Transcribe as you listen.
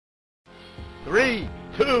3,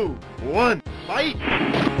 2, 1, fight!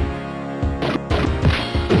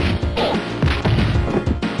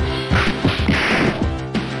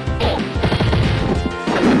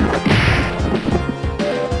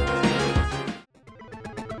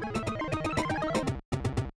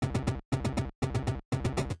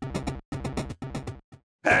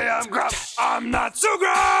 Hey, I'm Grumps. I'm not so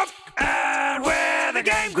Grump, and we're the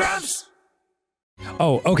GameGrumps.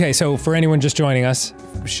 Oh, okay, so for anyone just joining us,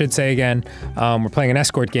 should say again, we're playing an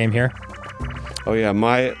Escort game here. Oh yeah,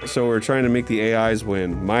 so we're trying to make the AIs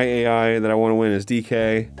win. My AI that I want to win is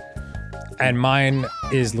DK. And mine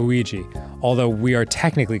is Luigi, although we are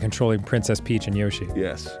technically controlling Princess Peach and Yoshi.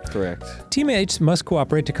 Yes, correct. Teammates must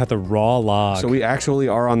cooperate to cut the raw log. So we actually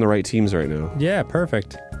are on the right teams right now. Yeah,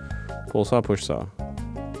 perfect. Pull saw, push saw.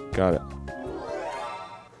 Got it.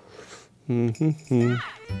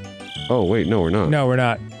 Oh wait, no we're not. No, we're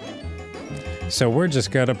not. So we're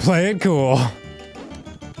just gonna play it cool.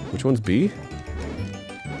 Which one's B?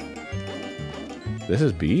 This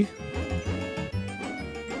is B?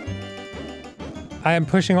 I am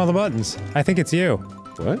pushing all the buttons. I think it's you.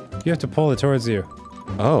 What? You have to pull it towards you.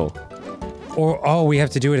 Oh. Or, oh, we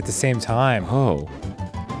have to do it at the same time. Oh.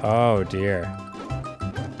 Oh, dear.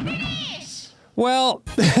 Well,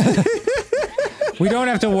 we don't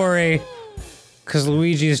have to worry, because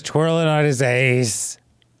Luigi's twirling on his ace.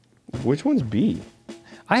 Which one's B?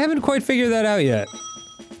 I haven't quite figured that out yet.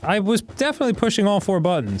 I was definitely pushing all 4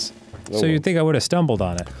 buttons, so you'd think I would have stumbled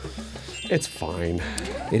on it. It's fine.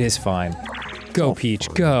 It is fine. Go, Peach,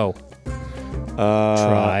 go.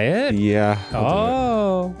 Try it? Yeah.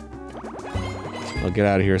 Oh. I'll get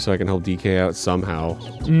out of here so I can help DK out somehow.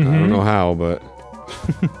 I don't know how, but...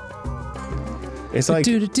 It's like...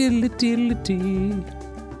 Go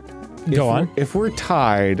on. If we're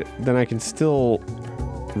tied, then I can still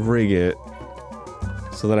rig it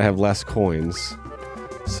so that I have less coins.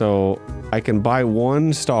 So I can buy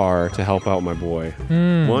 1 star to help out my boy.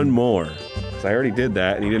 1 more. Because I already did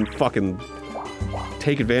that and he didn't fucking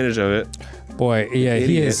take advantage of it. Boy, yeah,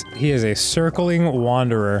 Idiot. he is a circling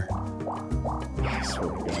wanderer. I swear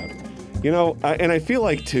to God. You know, and I feel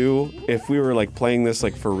like too, if we were like playing this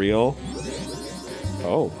like for real.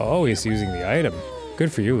 Oh, he's using the item.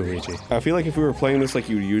 Good for you, Luigi. I feel like if we were playing this like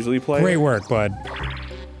you usually play. Great work, bud.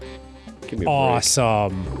 Give me a break.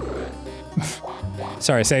 Awesome.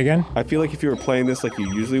 Sorry, say again? I feel like if you were playing this like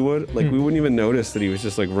you usually would, like we wouldn't even notice that he was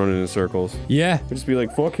just like running in circles. Yeah. We'd just be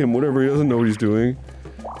like, fuck him, whatever, he doesn't know what he's doing.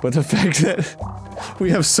 But the fact that we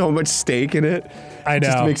have so much stake in it, I know.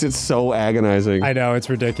 just makes it so agonizing. I know, it's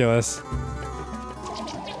ridiculous.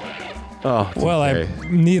 Oh, Well, I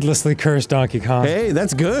needlessly cursed Donkey Kong. Hey,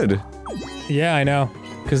 that's good. Yeah, I know.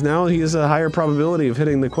 Because now he has a higher probability of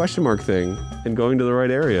hitting the question mark thing and going to the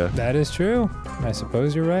right area. That is true. I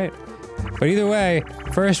suppose you're right. But either way,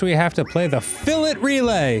 first we have to play the fillet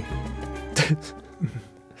relay.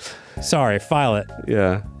 Sorry, file it.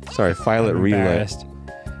 Yeah. Sorry, Filet relay. Embarrassed.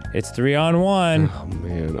 It's 3 on 1. Oh,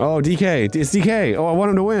 man. Oh, DK. It's DK. Oh, I want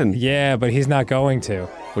him to win. Yeah, but he's not going to.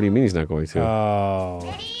 What do you mean he's not going to?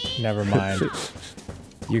 Oh, never mind.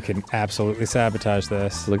 You can absolutely sabotage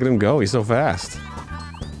this. Look at him go. He's so fast.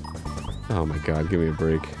 Oh my god, give me a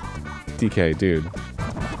break. DK, dude.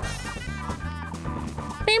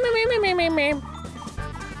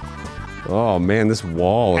 Oh man, this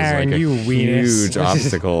wall is Aaron, like a you wieners. huge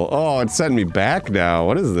obstacle. Oh, it's setting me back now.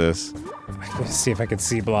 What is this? Let's see if I can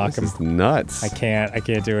C-block him. This is nuts. I can't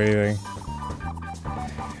do anything.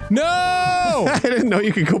 No! I didn't know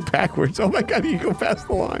you could go backwards. Oh my god, you can go past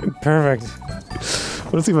the line. Perfect.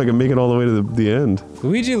 Let's see if I can make it all the way to the end.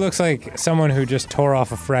 Luigi looks like someone who just tore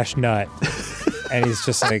off a fresh nut. And he's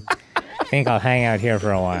just like, I think I'll hang out here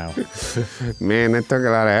for a while. Man, that took a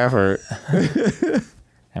lot of effort.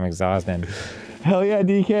 I'm exhausted. Hell yeah,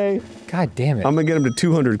 DK. God damn it. I'm gonna get him to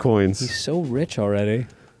 200 coins. He's so rich already.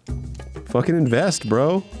 Fucking invest,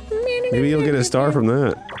 bro. Maybe you'll get a star from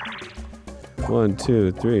that. 1,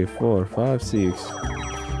 2, 3, 4, 5, 6.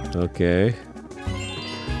 Okay.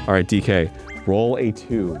 Alright, DK. Roll a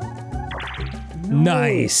 2.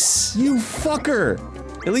 Nice. You fucker!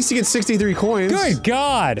 At least you get 63 coins. Good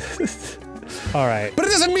God. Alright. But it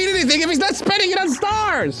doesn't mean anything if he's not spending it on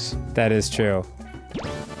stars! That is true.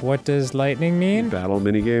 What does lightning mean? Battle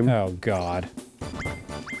minigame. Oh God.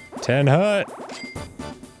 10 hut.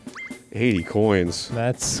 80 coins.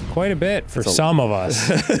 That's quite a bit for some of us.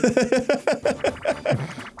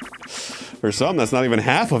 For some, that's not even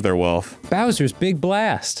half of their wealth. Bowser's Big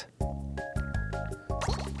Blast.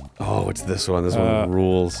 Oh, it's this one. This one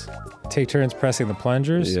rules. Take turns pressing the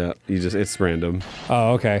plungers? Yeah, it's random.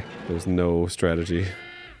 Oh, okay. There's no strategy.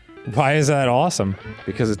 Why is that awesome?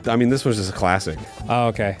 Because I mean, this was just a classic. Oh,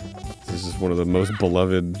 okay. This is one of the most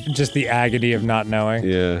beloved. Just the agony of not knowing.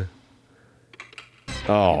 Yeah.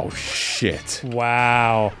 Oh shit!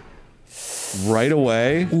 Wow. Right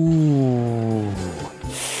away. Ooh.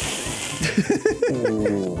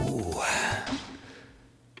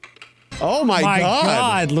 Oh my god!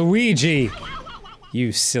 God, Luigi!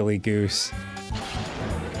 You silly goose.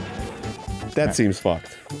 That seems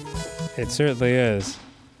fucked. It certainly is.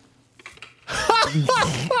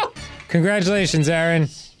 Congratulations, Aaron.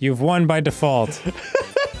 You've won by default.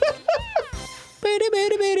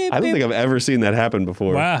 I don't think I've ever seen that happen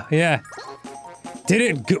before. Wow, yeah.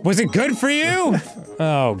 Was it good for you?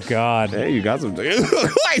 Oh, God. Hey, you got some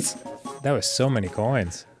coins! That was so many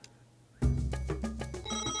coins.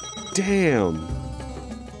 Damn.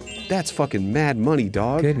 That's fucking mad money,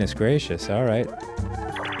 dog. Goodness gracious, alright.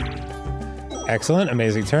 Excellent,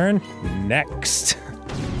 amazing turn. Next.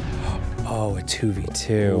 Oh, a 2v2.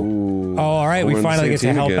 Ooh. Oh, alright, we We're on the finally same get to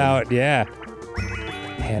team help again. out, yeah.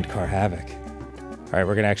 Handcar Havoc. Alright,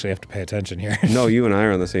 we're gonna actually have to pay attention here. No, you and I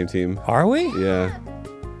are on the same team. Are we? Yeah.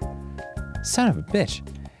 Son of a bitch.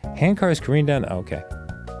 Handcars careen down. Oh, okay.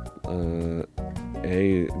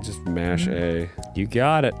 A, just mash A. You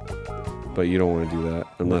got it. But you don't want to do that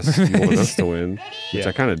unless you want us to win. Which Yeah.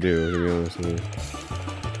 I kind of do, to be honest with you.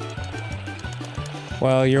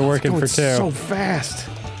 Well, you're working Going for two. so fast.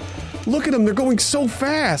 Look at them, they're going so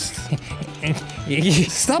fast.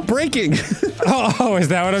 Stop braking. Oh, is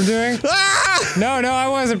that what I'm doing? Ah! No, I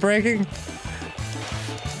wasn't braking.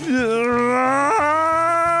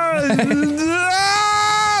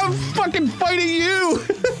 I'm fucking fighting you.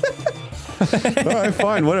 Alright,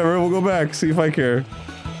 fine, whatever. We'll go back, see if I care.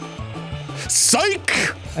 Psych!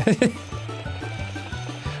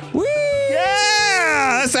 Whee!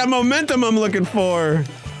 Yeah! That's that momentum I'm looking for.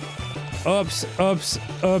 Oops, oops,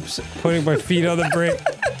 oops. Putting my feet on the brake.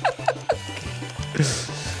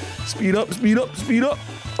 Speed up, speed up, speed up.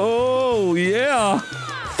 Oh, yeah.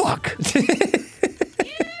 Fuck.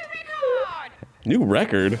 New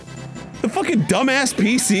record? The fucking dumbass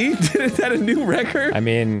PC? Is that a new record? I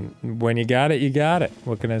mean, when you got it, you got it.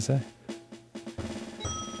 What can I say?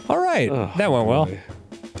 All right, Oh, that went well. boy.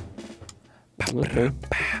 Okay.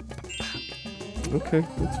 Okay,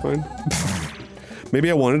 that's fine. Maybe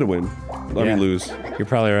I wanted to win. Let Yeah. me lose. You're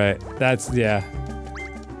probably right. That's, yeah.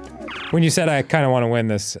 When you said I kind of want to win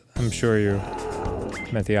this, I'm sure you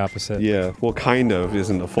meant the opposite. Yeah, well, kind of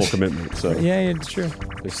isn't a full commitment, so. Yeah, it's true.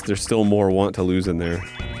 There's still more want to lose in there.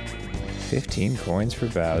 15 coins for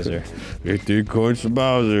Bowser. 50 coins for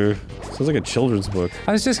Bowser. Sounds like a children's book.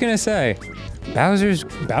 I was just gonna say,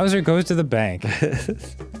 Bowser goes to the bank.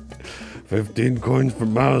 15 coins for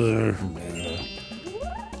Bowser.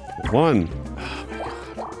 One.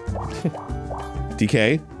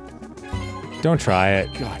 DK? Don't try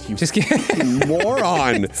it. God, you Just kidding.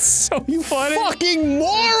 moron! So funny. Fucking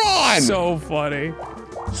moron! So funny.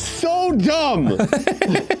 So dumb!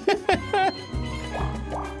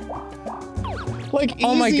 Like,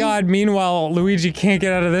 Oh my easy- god, meanwhile, Luigi can't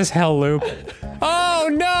get out of this hell loop. Oh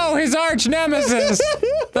no, his arch nemesis!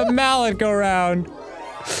 The mallet go round.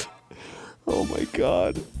 Oh my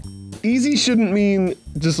god. Easy shouldn't mean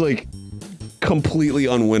just like completely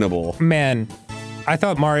unwinnable. Man, I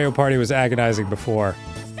thought Mario Party was agonizing before.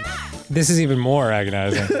 This is even more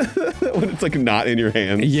agonizing. When it's like not in your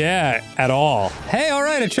hands. Yeah, at all. Hey,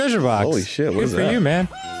 alright, a treasure box. Holy shit, what Good is for that? you, man.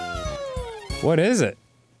 What is it?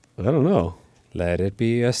 I don't know. Let it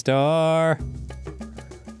be a star.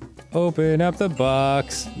 Open up the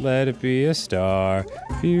box. Let it be a star.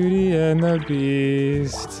 Beauty and the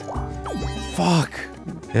Beast. Fuck.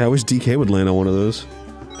 Yeah, I wish DK would land on one of those.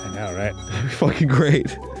 I know, right? That'd be fucking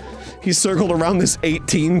great. He circled around this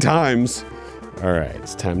 18 times. Alright,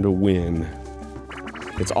 it's time to win.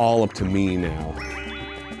 It's all up to me now.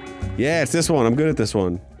 Yeah, it's this one. I'm good at this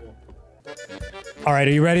one. Alright,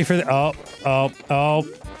 are you ready for the- oh.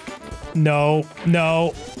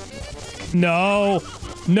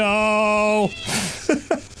 No.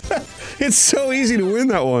 It's so easy to win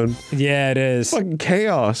that one. Yeah, it is. Fucking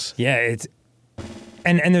chaos. Yeah, it's...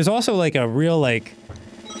 And there's also like a real like...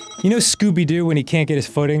 You know Scooby-Doo when he can't get his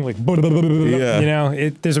footing? Like... Yeah. You know?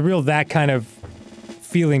 There's a real that kind of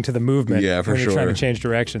feeling to the movement. Yeah, for when you're trying to sure. change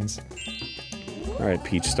directions. Alright,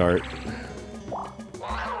 Peach start.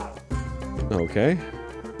 Okay.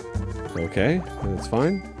 Okay, that's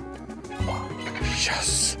fine.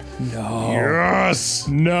 Yes! No. Yes!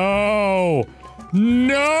 No!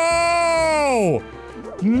 No!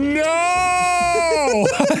 No!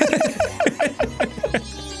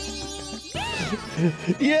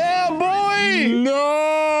 Yeah, boy!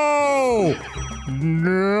 No!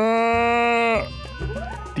 No.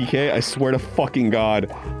 DK, I swear to fucking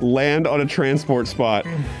God, land on a transport spot.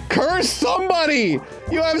 Curse somebody!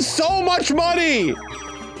 You have so much money!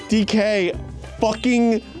 DK,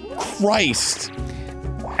 fucking Christ.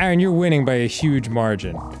 Aaron, you're winning by a huge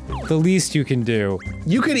margin. The least you can do.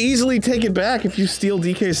 You could easily take it back if you steal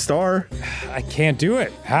DK's star. I can't do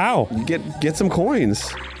it. How? Get some coins.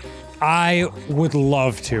 I would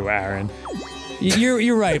love to, Aaron.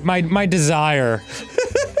 You're right. My desire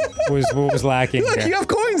was what was lacking Look, here. you have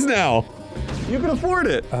coins now. You can afford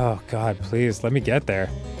it. Oh God, please let me get there.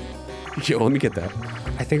 Yeah, let me get that.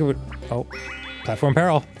 I think it would. Oh, platform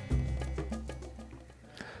peril.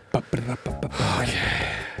 Okay.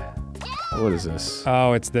 What is this?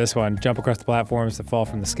 Oh, it's this one. Jump across the platforms to fall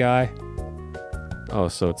from the sky. Oh,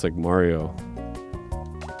 so it's like Mario.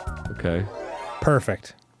 Okay.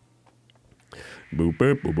 Perfect. Boop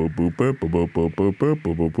boop boop boop boop boop boop boop boop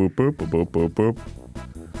boop boop boop boop boop boop.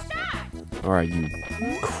 All right, you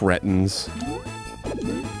cretins.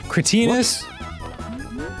 Cretinus.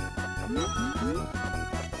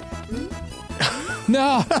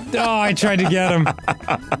 No! Oh, I tried to get him.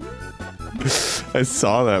 I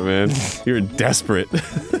saw that, man. You're desperate.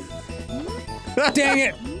 Dang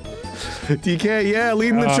it! DK, yeah,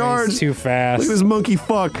 leading the charge. He's too fast. Look at this monkey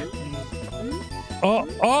fuck.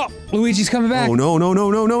 Oh, Luigi's coming back. Oh no, no, no,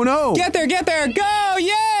 no, no, no! Get there, go!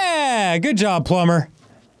 Yeah! Good job, plumber.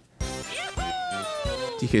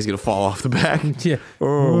 DK's gonna fall off the back. Yeah.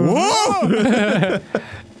 Whoa!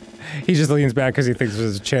 He just leans back because he thinks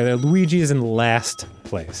there's a chair there. Luigi is in last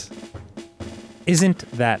place. Isn't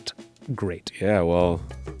that great? Yeah, well,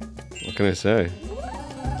 what can I say?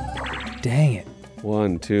 Dang it.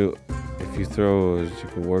 1, 2. If you throw, you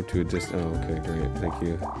can warp to a distance. Oh, okay, great. Thank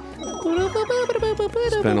you.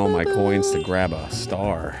 Spend all my coins to grab a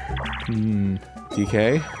star.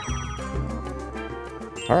 DK?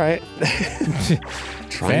 Alright.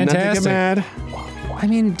 Trying not to get mad. I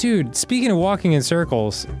mean, dude, speaking of walking in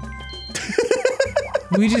circles,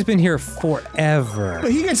 Luigi's been here forever.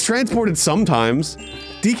 But he gets transported sometimes.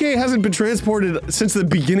 DK hasn't been transported since the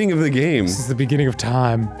beginning of the game. Since the beginning of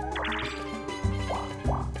time.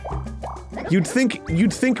 You'd think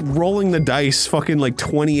rolling the dice fucking like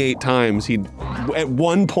 28 times he'd at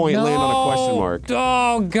one point land on a question mark.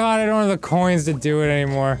 Oh god, I don't have the coins to do it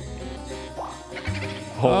anymore.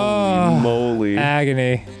 Holy moly.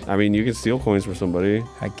 Agony. I mean, you can steal coins from somebody.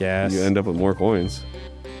 I guess. You end up with more coins.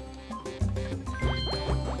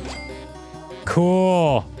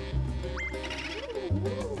 Cool.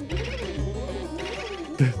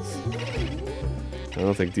 I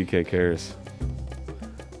don't think DK cares.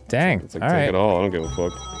 Dang. It's like, all take right. it all. I don't give a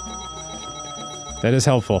fuck. That is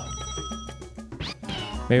helpful.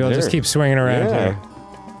 Maybe I'll just keep swinging around here.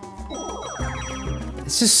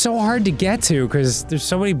 It's just so hard to get to because there's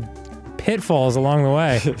so many pitfalls along the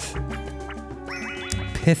way.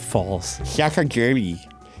 Pitfalls. Shaka Derby.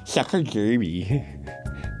 Shaka Derby.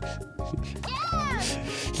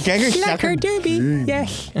 Shaka Derby.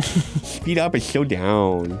 Yes. Speed up and slow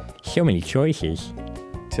down. So many choices.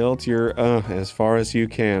 Tilt your as far as you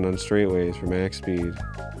can on straightaways for max speed.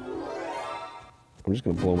 I'm just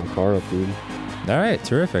gonna blow my car up, dude. All right,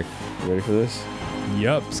 terrific. You ready for this?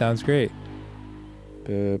 Yup, sounds great.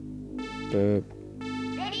 Boop, boop.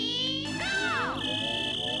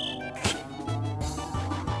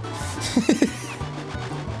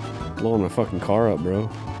 Blowing my fucking car up, bro.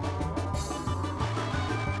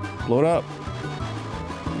 Blow it up.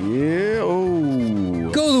 Yeah. Oh.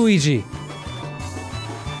 Go, Luigi.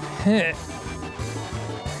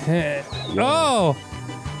 Oh!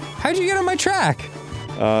 How'd you get on my track?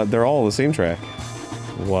 They're all the same track.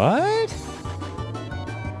 What?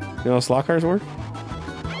 You know how slot cars work?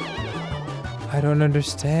 I don't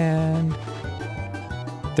understand.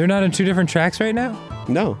 They're not on two different tracks right now?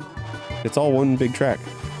 No. It's all one big track.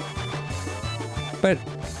 But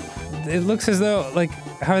it looks as though, like,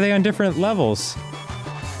 how are they on different levels?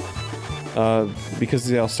 Because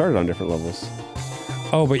they all started on different levels.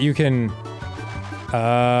 Oh, but you can...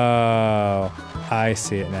 Oh, I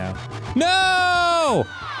see it now. No!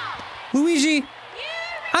 Luigi,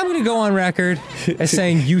 I'm gonna go on record as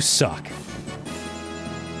saying you suck.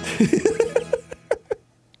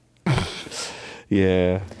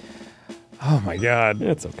 Yeah. Oh my god.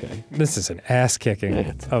 It's okay. This is an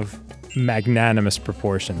ass-kicking of magnanimous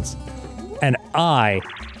proportions. And I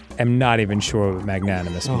am not even sure what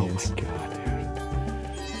magnanimous means. Oh my god,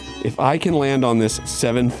 dude. If I can land on this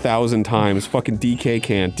 7,000 times, fucking DK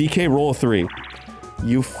can. DK, roll a 3.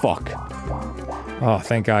 You fuck. Oh,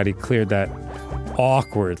 thank god he cleared that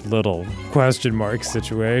awkward little question mark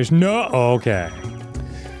situation. No, okay.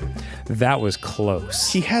 That was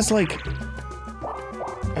close. He has like,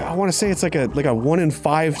 I want to say it's like a 1 in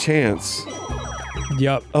 5 chance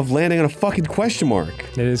Yup. of landing on a fucking question mark.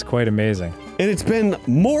 It is quite amazing. And it's been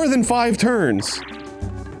more than 5 turns.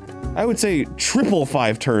 I would say triple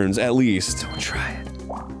 5 turns at least. Don't try it.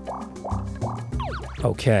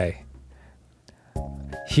 Okay.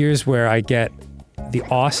 Here's where I get the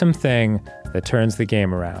awesome thing that turns the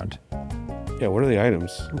game around. Yeah, what are the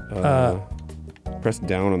items? Press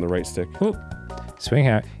down on the right stick. Whoop. Swing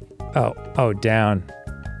out. Oh, down.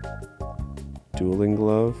 Dueling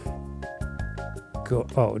glove.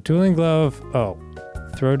 Dueling glove. Oh.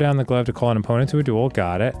 Throw down the glove to call an opponent to a duel.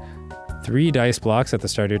 Got it. 3 dice blocks at the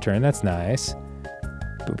start of your turn. That's nice.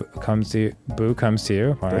 Boo comes to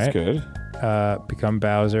you. All right. That's good. Become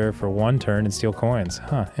Bowser for 1 turn and steal coins.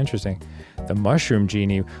 Huh, interesting. The Mushroom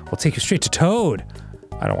Genie will take you straight to Toad.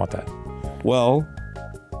 I don't want that. Well,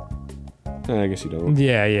 I guess you don't.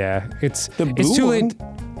 Yeah. It's The it's Boo too one? late.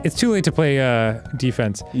 It's too late to play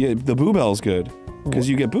defense. Yeah, the Boo Bell's good because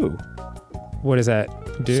you get Boo. What does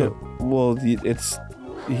that do? So, well, it's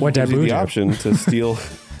What gives did you Boo the do? option to steal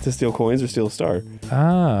to steal coins or steal a star.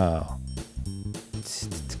 Oh.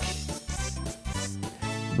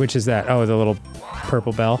 Which is that? Oh, the little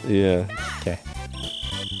purple bell. Yeah. Okay.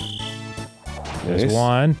 There's Nice.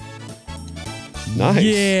 1. Nice.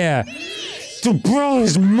 Yeah. The bell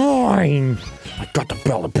is mine. I got the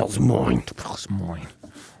bell. The bell's mine. The bell's mine.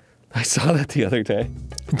 I saw that the other day.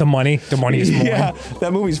 The money is mine. Yeah,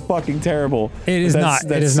 that movie's fucking terrible. It is not.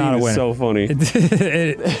 That It is not a scene winner. so funny.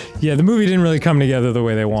 Yeah, the movie didn't really come together the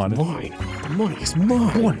way they wanted. Mine. The money is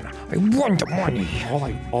mine. I want the money.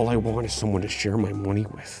 All I want is someone to share my money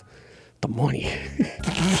with. The money.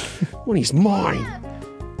 Money's mine.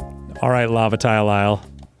 All right, Lava Tile Isle.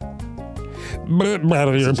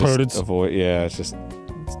 Battle your Just opponents. avoid. Yeah, it's just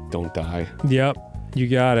don't die. Yep, you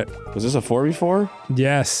got it. Was this a 4v4?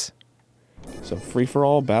 Yes. So free for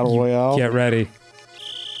all battle royale. Get ready.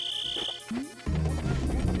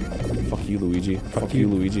 Fuck you, Luigi. Fuck you,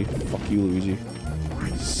 Luigi. Fuck you, Luigi.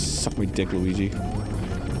 Suck my dick, Luigi. You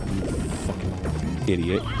fucking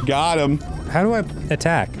idiot. Got him. How do I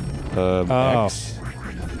attack? Oh. X.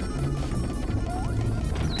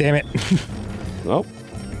 Damn it. Oh,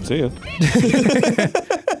 see ya.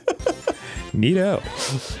 Neato.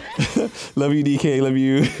 Love you, DK. Love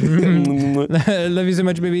you. Love you so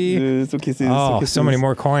much, baby. So kisses. Oh, so many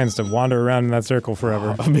more coins to wander around in that circle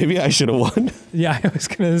forever. Maybe I should have won. Yeah, I was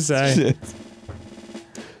gonna say. Shit.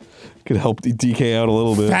 Could help the DK out a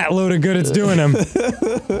little bit. Fat load of good it's doing him.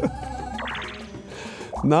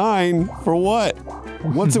 9 for what?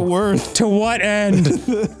 What's it worth? To what end?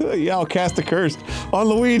 Yeah, I'll cast a curse on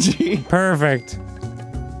Luigi. Perfect.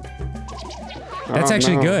 That's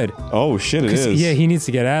actually no. good. Oh shit, it is. Yeah, he needs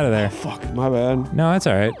to get out of there. Fuck, my bad. No, that's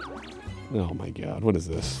all right. Oh my god, what is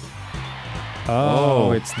this?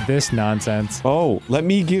 Oh, it's this nonsense. Oh, let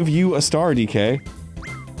me give you a star, DK.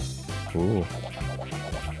 Ooh.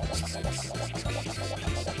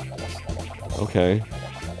 Okay.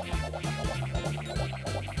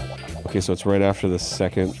 Okay, so it's right after the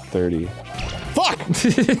second 30. Fuck!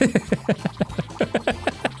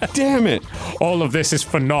 Damn it! All of this is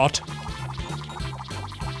for naught.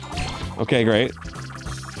 Okay, great.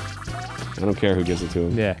 I don't care who gives it to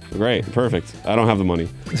him. Yeah. Great, perfect. I don't have the money.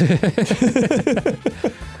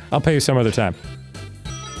 I'll pay you some other time.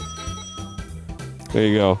 There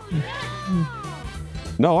you go.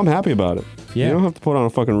 No, I'm happy about it. Yeah. You don't have to put on a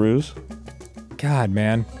fucking ruse. God,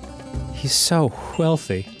 man. He's so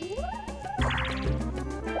wealthy.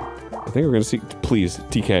 I think we're gonna see. Please,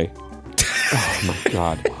 DK. Oh my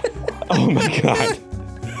god. Oh my god.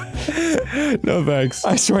 No thanks.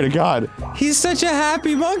 I swear to God. He's such a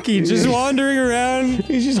happy monkey, just wandering around.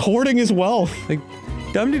 He's just hoarding his wealth. Like,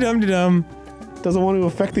 dum-de-dum-de-dum. Doesn't want to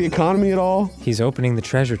affect the economy at all. He's opening the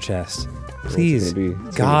treasure chest. Please, gonna be-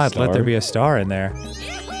 it's gonna be a God, let star. there be a star in there.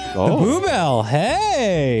 Oh. Boo Bell, Can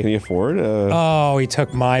hey! he afford? Oh, he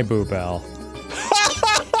took my Boo Bell.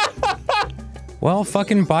 Well,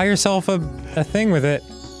 fucking buy yourself a thing with it.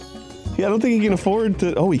 Yeah, I don't think he can afford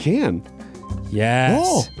to. Oh, he can. Yes.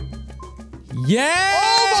 Oh. Yes!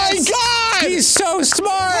 Oh my God! He's so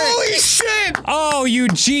smart! Holy shit! Oh, you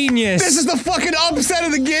genius! This is the fucking upset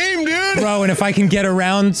of the game, dude! Bro, and if I can get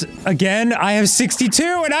around again, I have 62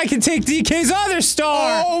 and I can take DK's other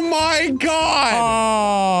star! Oh my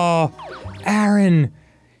God! Oh, Aaron,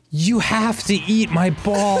 you have to eat my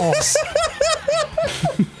balls.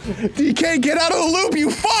 DK, get out of the loop,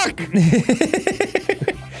 you fuck!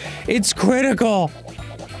 It's critical.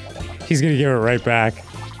 He's gonna give it right back.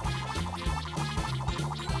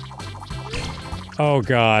 Oh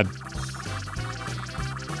God.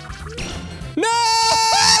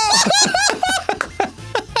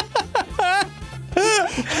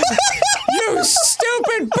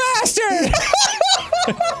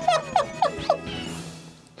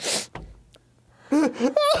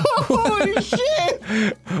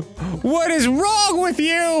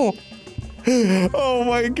 Oh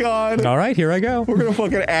my god. All right, here I go. We're gonna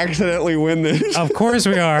fucking accidentally win this. Of course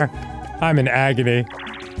we are. I'm in agony.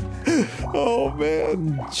 Oh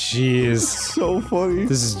man. Jeez. So funny.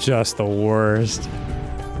 This is just the worst.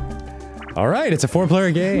 All right, it's a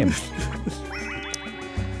 4-player game.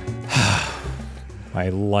 My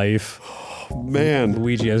life. Man.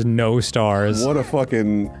 Luigi has no stars. What a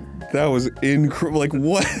fucking... That was incredible. Like,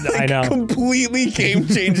 what? I know. Completely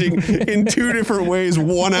game-changing in 2 different ways,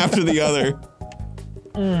 one after the other.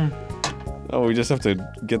 Oh, we just have to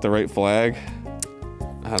get the right flag?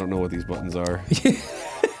 I don't know what these buttons are.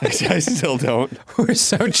 I still don't. We're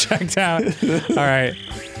so checked out. All right.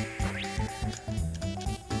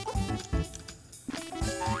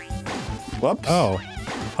 Whoops. Oh.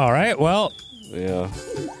 All right, well, Yeah.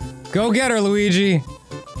 go get her, Luigi.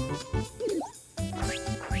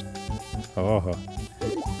 Oh. You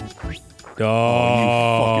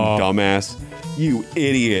fucking dumbass. You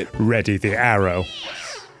idiot. Ready the arrow.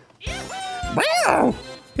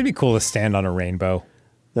 It'd be cool to stand on a rainbow.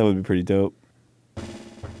 That would be pretty dope.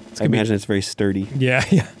 I imagine it's very sturdy. Yeah,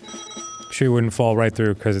 yeah. I'm sure you wouldn't fall right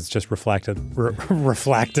through because it's just reflected light.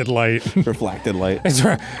 Reflected light.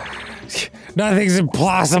 It's nothing's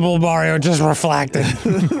impossible, Mario. Just reflected.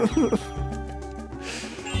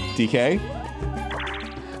 DK?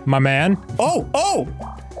 My man. Oh! Oh!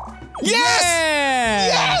 Yes! Yeah!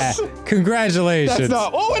 Yes! Congratulations. That's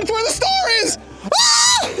not- Oh, it's where the star is!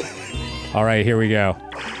 Ah! All right, here we go.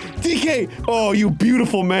 DK! Oh, you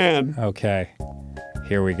beautiful man! Okay.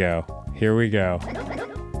 Here we go. Here we go.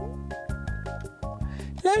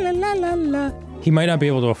 La la la la la. He might not be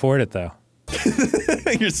able to afford it, though.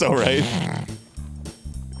 You're so right.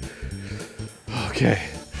 Okay.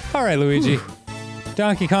 All right, Luigi.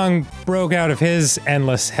 Donkey Kong broke out of his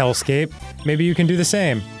endless hellscape. Maybe you can do the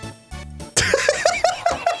same.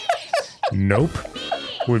 Nope,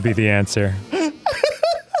 would be the answer.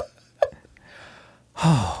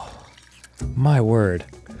 Oh, my word.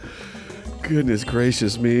 Goodness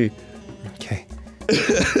gracious me. Okay.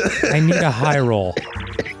 I need a high roll.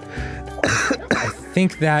 I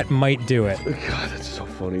think that might do it. God, that's so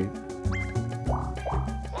funny.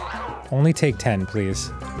 Only take 10, please.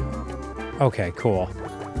 Okay, cool.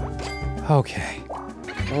 Okay.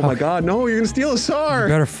 Oh my god, no, you're gonna steal a star! You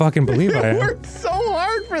better fucking believe I I am. worked so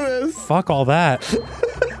hard for this! Fuck all that.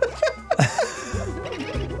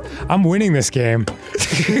 I'm winning this game.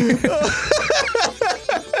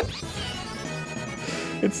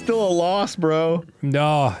 It's still a loss, bro.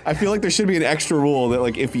 No. I feel like there should be an extra rule that,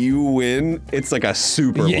 like, if you win, it's like a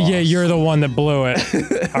super loss. Yeah, you're the one that blew it.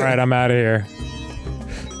 All right, I'm out of here.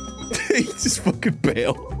 You just fucking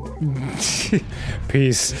bail.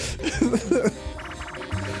 Peace.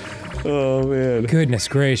 Oh, man. Goodness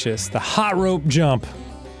gracious. The hot rope jump.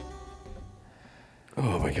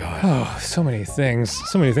 Oh my god. Oh, so many things.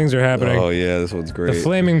 So many things are happening. Oh yeah, this one's great. The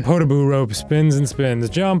flaming potaboo rope spins and spins.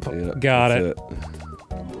 Jump. Yeah, Got that's it.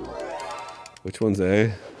 Which one's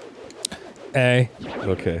A? A.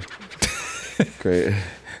 Okay. Great.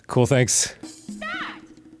 Cool, thanks.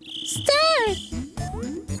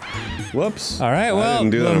 Whoops. All right, I well,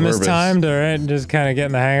 didn't do a that little on purpose. mistimed, all right, just kind of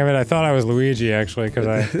getting the hang of it. I thought I was Luigi, actually, because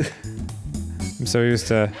I'm so used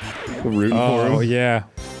to... Rooting for Oh, him. yeah.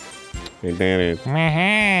 Hey, Danny.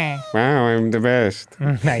 I Wow, I'm the best.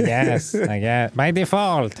 guess. By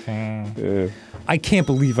default. Yeah. I can't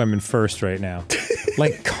believe I'm in first right now.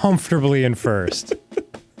 Like, comfortably in first.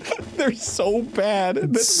 They're so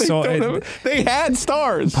bad. So- They had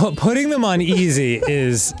stars. Putting them on easy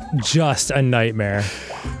is just a nightmare.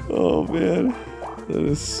 Oh man, that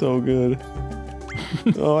is so good.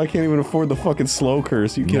 Oh, I can't even afford the fucking slow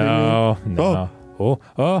curse. You kidding No, me? no. Oh,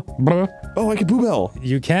 Oh, I can poobell.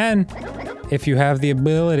 you can, if you have the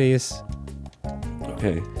abilities.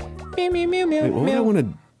 Okay. Meow, meow, meow, meow, Wait, what would I meow. want to?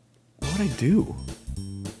 What would I do?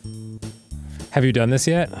 Have you done this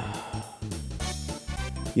yet?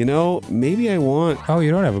 You know, maybe I want. Oh,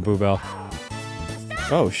 you don't have a boo bell.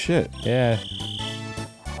 Oh shit. Yeah.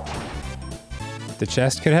 The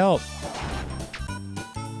chest could help.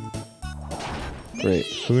 Great.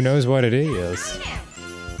 Who knows what it is?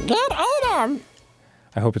 Get item!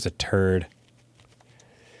 I hope it's a turd.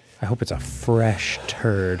 I hope it's a fresh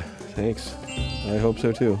turd. Thanks. I hope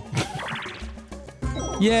so too.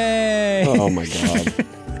 Yay! Oh my god.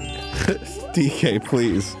 DK,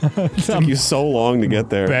 please. It took you so long to get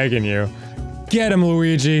there. Begging you. Get him,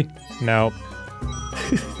 Luigi! Nope.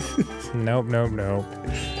 Nope, nope, nope.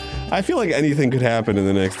 I feel like anything could happen in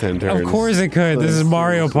the next 10 turns. Of course it could. This is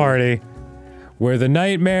Mario Seriously. Party. Where the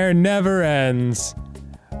nightmare never ends.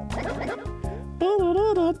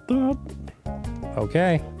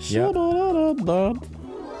 Okay. Yep.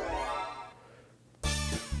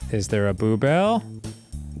 Is there a Boo Bell?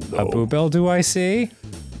 No. A Boo Bell do I see?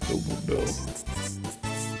 No Boo Bell.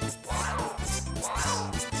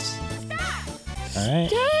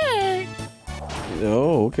 Alright.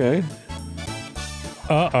 Oh, okay.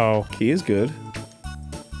 Uh-oh. Key is good.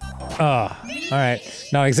 Alright.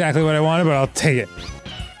 Not exactly what I wanted, but I'll take it.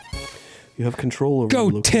 You have control over Go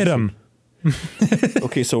the location. tit him!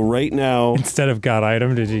 Okay, so right now Instead of got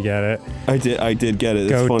item, did you get it? I did get it.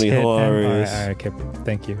 It's Go funny, tit him. hilarious. Alright, okay.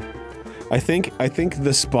 Thank you. I think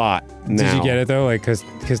the spot now. Did you get it though? Like, cause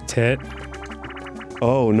tit?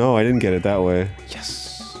 Oh no, I didn't get it that way.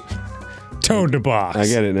 Yes. Toad the box. I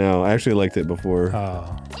get it now. I actually liked it before.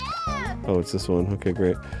 Oh. Oh, it's this one. Okay,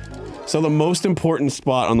 great. So the most important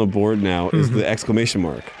spot on the board now is the exclamation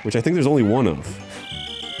mark, which I think there's only one of.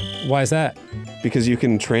 Why is that? Because you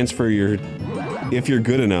can transfer your, if you're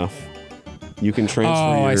good enough, you can transfer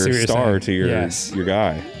I see what your you're star saying. to your Yes. your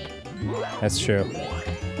guy. That's true.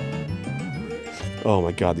 Oh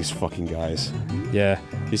my god, these fucking guys. Yeah.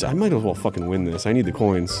 Jeez, I might as well fucking win this. I need the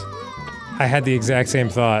coins. I had the exact same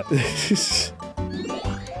thought.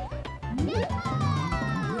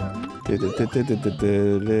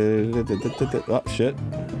 Oh, shit.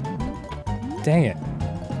 Dang it.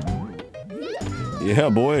 Yeah,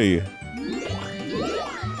 boy.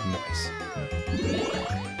 Nice.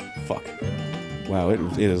 Fuck. Wow, it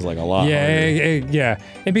is like a lot Yeah, harder. yeah.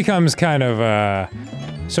 It becomes kind of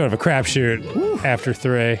sort of a crapshoot after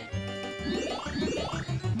 3.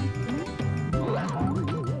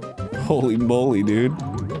 Holy moly, dude.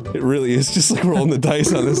 It really is just like rolling the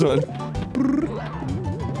dice on this one.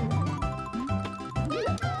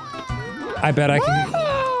 I bet I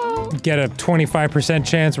can get a 25%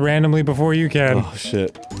 chance randomly before you can. Oh,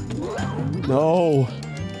 shit. No.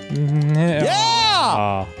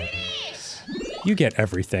 Yeah! You get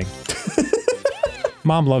everything.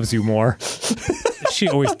 Mom loves you more. She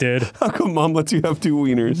always did. How come Mom lets you have 2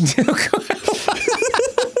 wieners?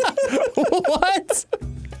 What?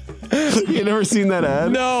 You never seen that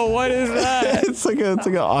ad? No, what is that? It's like an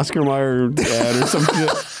Oscar Mayer ad or some shit.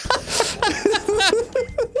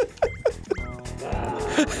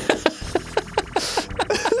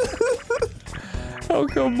 How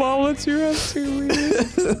come Mom lets you have 2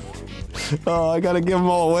 wieners? Oh, I gotta give them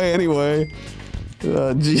all away anyway.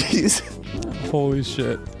 Jeez. Holy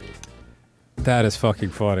shit. That is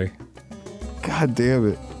fucking funny. God damn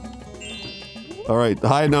it. Alright,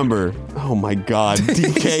 high number. Oh my god,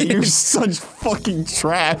 DK, you're such fucking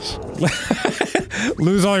trash.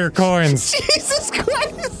 Lose all your coins. Jesus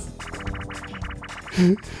Christ!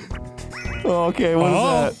 Oh, okay, what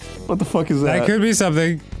is that? What the fuck is that? That could be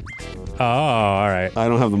something. Oh, alright. I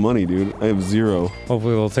don't have the money, dude. I have 0.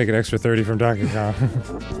 Hopefully we'll take an extra 30 from Donkey Kong.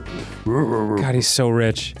 God, he's so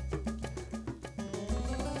rich.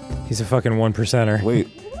 He's a fucking 1%er. Wait,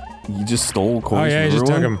 you just stole coins Oh yeah, from he just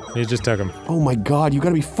took everyone? him. He just took him. Oh my god, you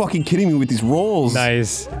gotta be fucking kidding me with these rolls.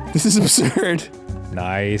 Nice. This is absurd.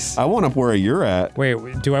 Nice. I want up where you're at. Wait,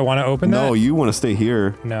 do I want to open that? No, you want to stay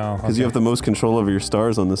here. No. Because you have the most control over your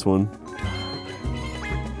stars on this one.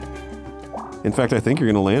 In fact, I think you're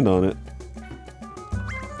gonna land on it.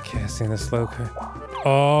 Casting the slow cut.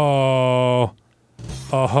 Oh.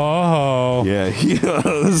 Oh ho ho. Yeah, yeah,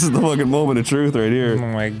 this is the fucking moment of truth right Oh here.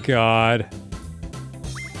 my god.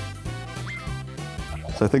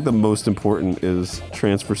 So I think the most important is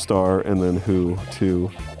transfer star and then who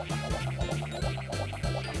to.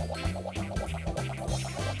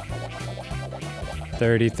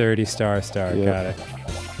 $30 star. Yeah. Got it.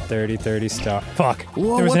 $30 star. Fuck.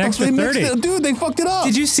 Whoa, there was what an the extra they mixed 30. it- Dude, they fucked it up.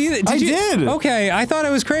 Did you see that? I you? did. Okay, I thought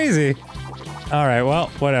it was crazy. All right, well,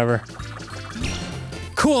 whatever.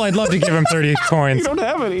 Cool. I'd love to give him 30 You coins. don't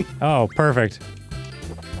have any. Oh, perfect.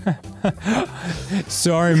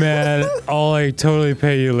 Sorry, man. I'll like totally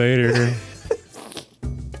pay you later.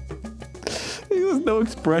 There's no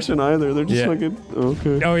expression either. They're just Yeah. fucking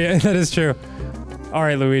okay. Oh yeah, that is true. All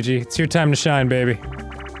right, Luigi, it's your time to shine, baby.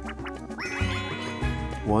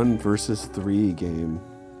 1 versus 3 game.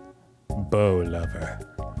 Bow lover.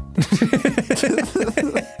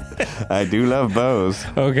 I do love bows.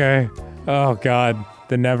 Okay. Oh god,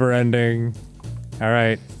 the never-ending. All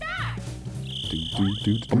right.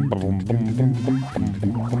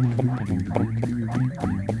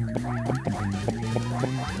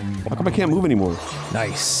 How come I can't move anymore?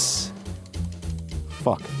 Nice.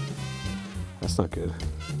 Fuck. That's not good.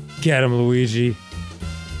 Get him, Luigi.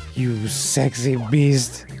 You sexy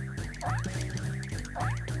beast.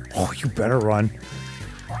 Oh, you better run.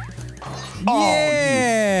 Oh,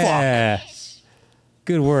 yeah!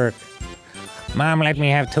 Good work. Mom let me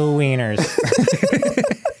have 2 wieners.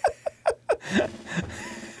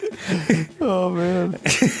 Oh man.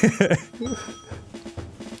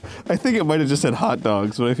 I think it might have just said hot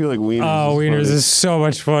dogs, but I feel like wieners. Oh, wieners funny. is so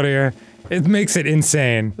much funnier. It makes it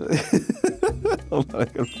insane. Hold on, I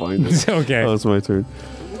gotta find it. It's okay. Oh, it's my turn.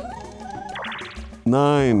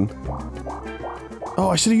 9. Oh,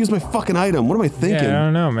 I should have used my fucking item. What am I thinking? Yeah, I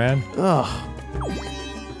don't know, man. Ugh.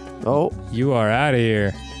 Oh, You are out of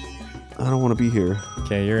here. I don't want to be here.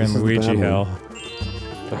 Okay, you're This in is the Luigi bad hell.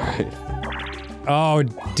 All right. Oh,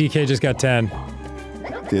 DK just got 10.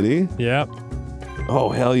 Did he? Yep. Oh,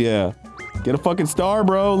 hell yeah. Get a fucking star,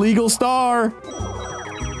 bro. Legal star.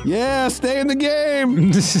 Yeah, stay in the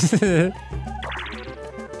game.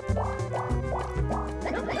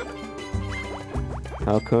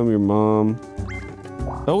 How come your mom...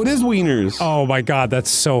 Oh, it is wieners. Oh my god, that's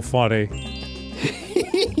so funny.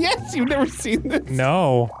 Yes, you've never seen this.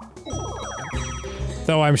 No.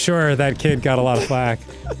 Though I'm sure that kid got a lot of flack.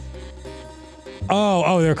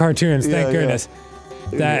 Oh, they're cartoons. Thank Yeah, goodness.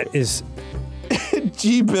 That is...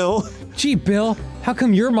 Gee, Bill. Gee, Bill, how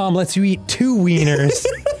come your mom lets you eat 2 wieners?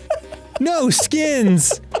 No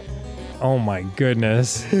skins! Oh my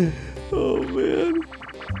goodness. Oh, man.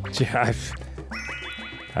 Gee,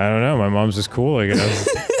 I don't know, my mom's just cool, I guess.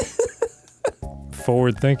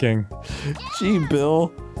 Forward thinking. Gee,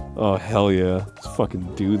 Bill. Oh, hell yeah. Let's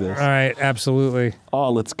fucking do this. Alright, absolutely. Oh,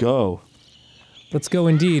 let's go. Let's go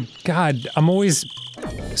indeed. God, I'm always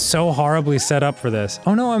so horribly set up for this.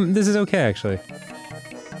 Oh no, this is okay actually.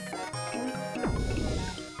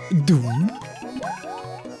 Doom.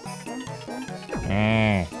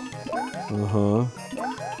 Uh-huh.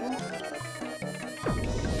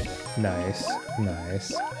 Nice,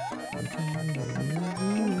 nice.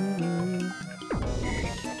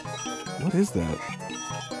 What is that?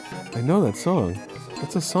 I know that song.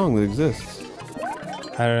 That's a song that exists.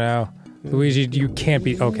 I don't know. Luigi, you can't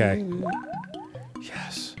be- okay.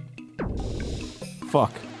 Yes.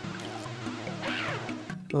 Fuck.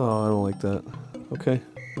 Oh, I don't like that. Okay.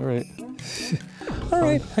 Alright.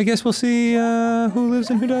 Alright, I guess we'll see who lives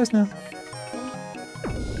and who dies now.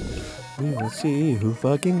 We will see who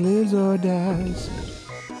fucking lives or dies.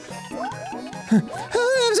 Who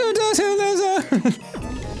lives or dies, who lives or...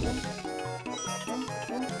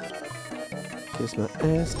 Kiss my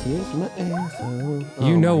ass, kiss my ass. Oh,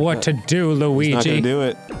 You know my what God. to do, He's not Luigi. gonna do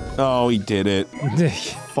it. Oh, he did it.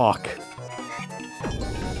 Fuck.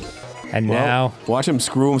 And Well, now... watch him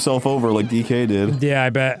screw himself over like DK did. Yeah,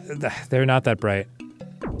 I bet. They're not that bright.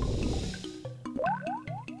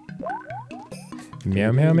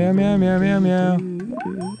 Meow, meow, meow, meow, meow, meow, meow.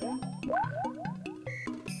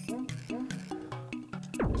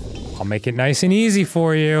 I'll make it nice and easy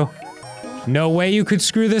for you. No way you could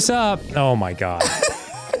screw this up. Oh my god.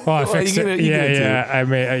 Oh, I fixed you it. get it Yeah, I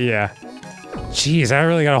mean, yeah. Jeez, I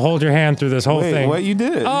really gotta hold your hand through this whole Wait, thing. what? You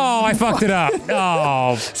did it. Oh, I fucked it up.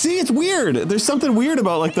 Oh. See, it's weird. There's something weird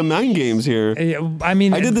about like the mind games here. I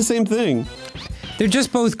mean, I did the same thing. they're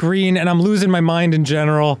just both green, and I'm losing my mind in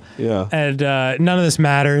general. Yeah. And none of this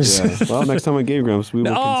matters. Yeah. Well, next time on GameGrumps, we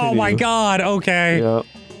will continue. Oh my god, okay. Yeah.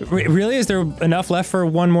 Really? Is there enough left for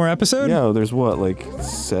one more episode? Yeah, there's what, like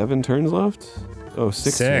 7 turns left? Oh,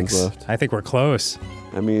 6 turns left. I think we're close.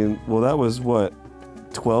 I mean, well, that was what,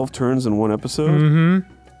 12 turns in one episode?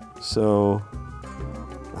 Mm-hmm. So,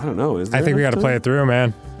 I don't know. Is there I think we enough gotta play time? it through,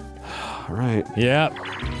 man. All right. Yep. Here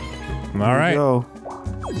we Alright. go.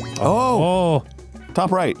 Oh, Oh,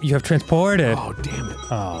 top right. you have transported. Oh, damn it.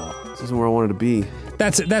 Oh. This isn't where I wanted to be.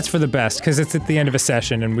 That's for the best, because it's at the end of a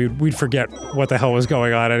session and we'd forget what the hell was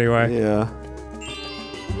going on anyway. Yeah.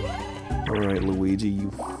 All right, Luigi, you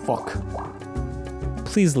fuck.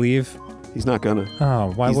 Please leave. He's not gonna.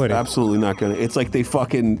 Oh, why He's would he? absolutely not gonna. It's like they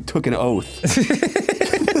fucking took an oath.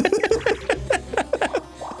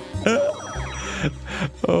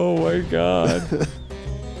 Oh my god.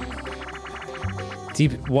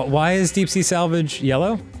 Why is Deep Sea Salvage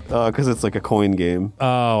yellow? Because it's like a coin game.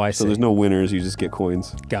 Oh, I see. So there's no winners, you just get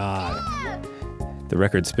coins. God. The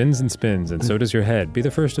record spins and spins, and so does your head. Be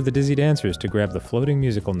the first of the dizzy dancers to grab the floating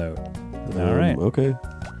musical note. All right. Okay.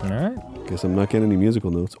 All right. Guess I'm not getting any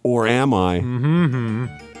musical notes. Or am I? Mm-hmm.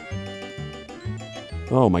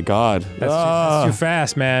 Oh my god. That's too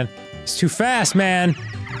fast, man. It's too fast, man.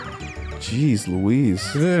 Jeez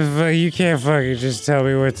Louise. You can't fucking just tell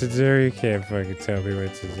me what to do. You can't fucking tell me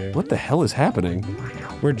what to do. What the hell is happening?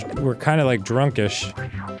 We're kind of like drunkish.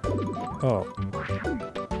 Oh.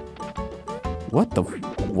 What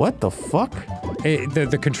the fuck? Hey,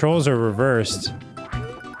 the controls are reversed.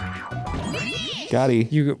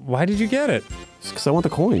 Gotti. Why did you get it? Because I want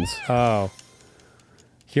the coins. Oh.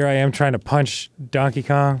 Here I am trying to punch Donkey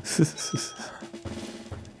Kong.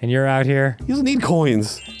 And you're out here. He doesn't need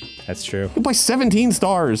coins. That's true. You can buy 17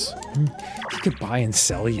 stars. He could buy and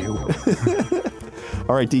sell you.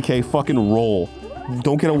 Alright, DK, fucking roll.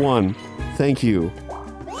 Don't get a 1. Thank you.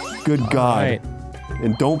 Good God. Right.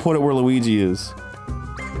 And don't put it where Luigi is.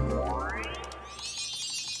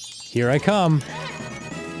 Here I come.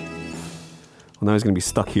 Well, now he's gonna be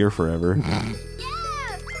stuck here forever.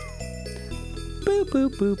 Boop,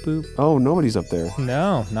 boop, boop, boop. Oh, nobody's up there.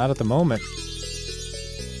 No, not at the moment.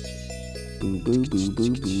 Boo, boo, boo,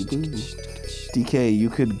 boo, boo, boo. DK, you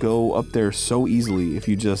could go up there so easily if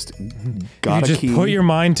you just got You a key. just put your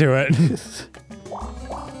mind to it.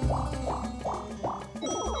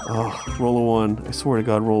 Oh, roll a 1. I swear to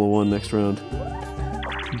God, roll a 1 next round.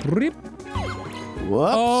 Breep.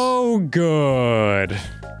 Whoops. Oh, good.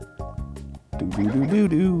 Do do do do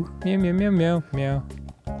do. Meow, meow, meow, meow, meow.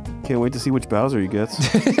 Can't wait to see which Bowser he gets.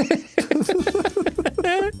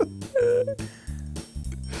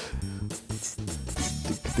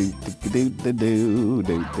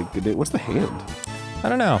 What's the hand? I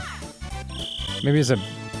don't know. Maybe it's a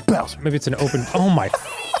Bowser. Maybe it's an open. Oh my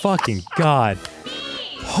fucking God.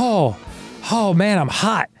 Oh man, I'm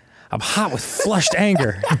hot. I'm hot with flushed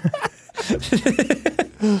anger.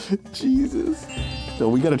 Jesus. No,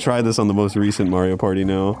 we gotta try this on the most recent Mario Party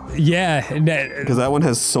now. Yeah. Because that one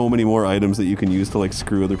has so many more items that you can use to like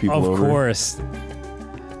screw other people over. Of course.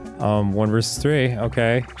 1 versus 3.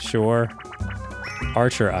 Okay, sure.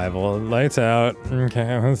 Archer Eyeball. Lights out.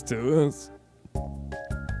 Okay, let's do this.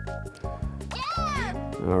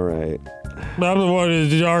 Alright. That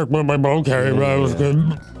was dark, but my bow carry was good.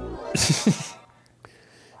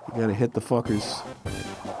 You gotta hit the fuckers.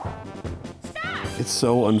 It's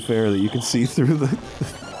so unfair that you can see through the...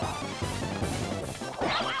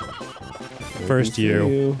 First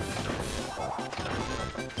you.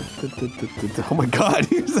 Oh my God,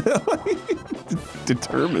 he's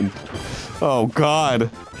determined. Oh God. You're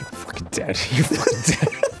fucking dead. You're fucking dead.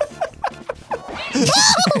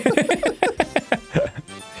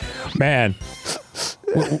 Man.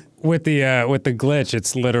 With the glitch,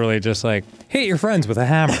 it's literally just like, hit your friends with a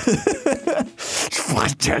hammer.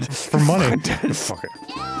 Fucking dead. For money. Fuck it.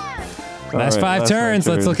 Last five turns,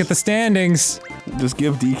 let's look at the standings. Just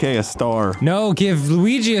give DK a star. No, give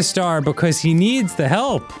Luigi a star because he needs the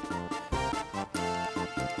help.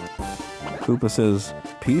 Koopa says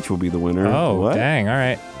Peach will be the winner. Oh, what? dang,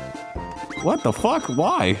 alright. What the fuck?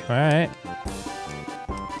 Why? Alright.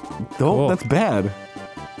 Don't, Cool. that's bad.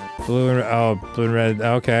 Blue and red,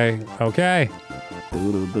 okay, okay.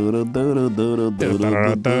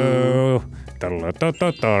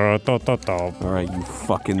 Alright, you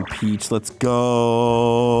fucking Peach, let's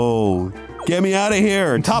go! Get me out of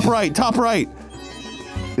here! Top right, top right!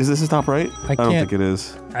 Is this his top right? I don't can't- think it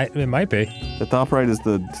is. It might be. The top right is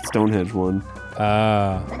the Stonehenge one.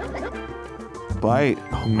 Bite.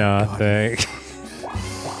 Oh my Nothing. God.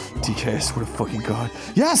 DK, I swear to fucking God.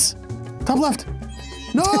 Yes! Top left!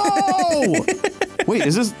 No! Wait,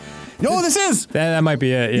 is this... No, this is! That might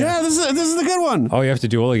be it, yeah. Yeah, this is the good one! Oh, you have to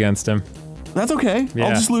duel against him. That's okay. Yeah.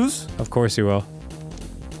 I'll just lose. Of course you will.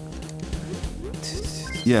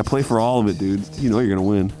 Yeah, play for all of it, dude. You know you're gonna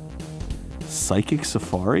win. Psychic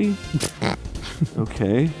Safari?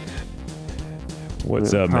 Okay.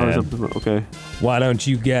 What's up, Powers man? up, okay. Why don't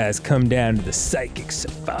you guys come down to the Psychic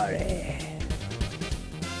Safari?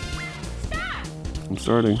 I'm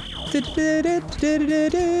starting.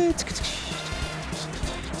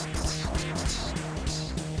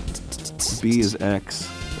 B is X.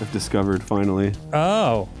 I've discovered, finally.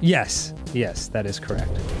 Oh, yes. Yes, that is correct.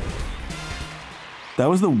 That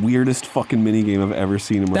was the weirdest fucking minigame I've ever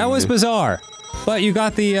seen in my life. That was bizarre. But you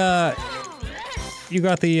got the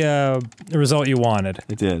result you wanted.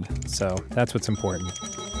 I did. So, that's what's important.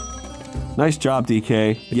 Nice job,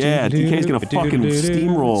 DK. Yeah, DK's gonna fucking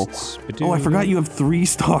steamroll. Oh, I forgot you have 3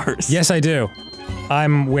 stars. Yes, I do.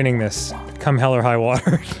 I'm winning this. Come hell or high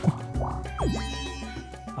water.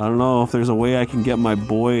 I don't know if there's a way I can get my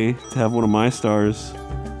boy to have one of my stars.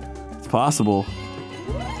 It's possible.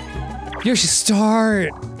 You should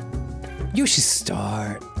start. You should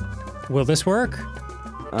start. Will this work?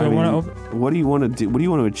 I mean, what do you want to do? What do you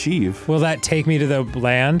want to achieve? Will that take me to the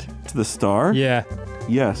land? To the star? Yeah.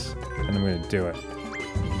 Yes. And I'm gonna do it.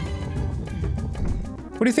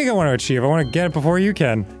 What do you think I want to achieve? I want to get it before you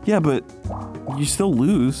can. Yeah, but you still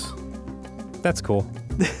lose. That's cool.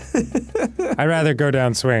 I'd rather go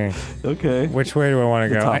down swinging. Okay. Which way do I want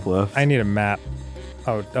to go? Top left. I need a map.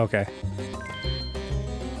 Oh, okay.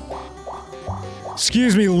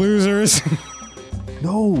 Excuse me, losers.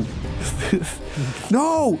 No.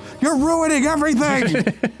 No! You're ruining everything!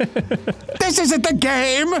 This isn't the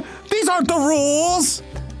game! These aren't the rules!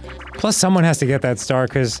 Plus, someone has to get that star,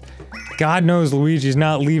 because God knows Luigi's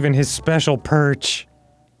not leaving his special perch.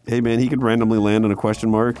 Hey man, he could randomly land on a question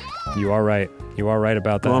mark. You are right. You are right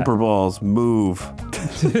about that. Bumper balls, move.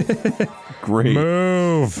 Great.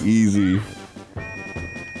 Move! Easy.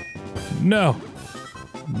 No.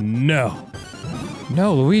 No.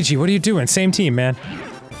 No, Luigi, what are you doing? Same team, man.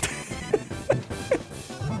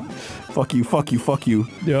 Fuck you, fuck you, fuck you.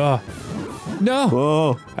 No.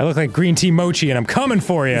 Oh. I look like green tea mochi and I'm coming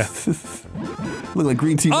for you. Look like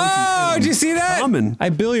green tea. Oh, did you see that? Coming. I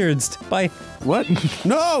billiards. Bye. What?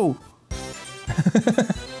 No!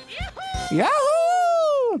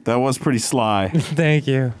 Yahoo! That was pretty sly. Thank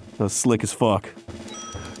you. That was slick as fuck.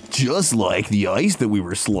 Just like the ice that we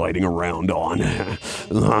were sliding around on.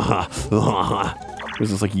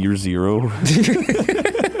 This is like year 0.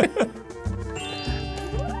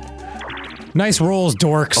 Nice rolls,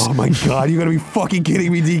 dorks. Oh my god, you gotta be fucking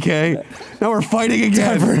kidding me, DK. Now we're fighting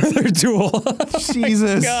again. Time for another duel. Jesus.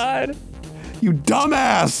 Oh my god. You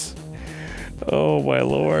dumbass. Oh my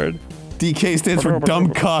lord. DK stands for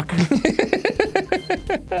dumb cuck.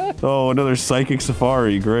 Oh, another psychic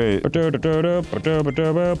safari. Great. Actually,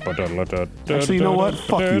 you know what?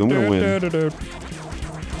 Fuck you. I'm gonna win.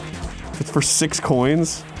 If it's for 6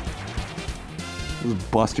 coins, I'll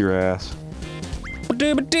just bust your ass.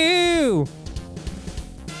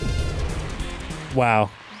 Wow.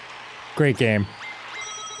 Great game.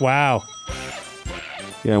 Wow.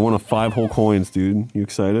 Yeah, I won a 5 whole coins, dude. You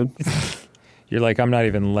excited? You're like, I'm not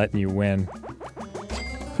even letting you win.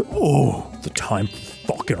 Oh. The time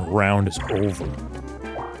fucking round is over.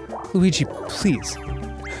 Luigi, please.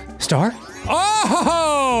 Star?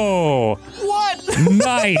 Oh! What?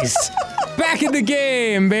 Nice! Back in the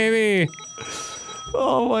game, baby!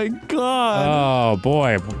 Oh my god. Oh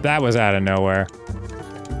boy, that was out of nowhere.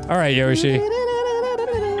 Alright, Yoshi.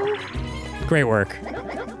 Great work.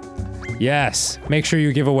 Yes, make sure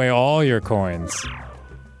you give away all your coins.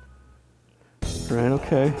 Right,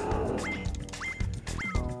 okay.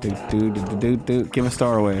 Give a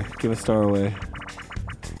star away. Give a star away.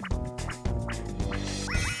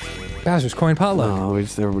 Bowser's coin potluck. Oh,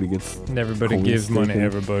 it's everybody gets. Everybody coins gives money, taken.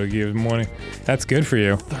 everybody gives money. That's good for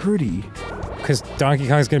you. 30. Because Donkey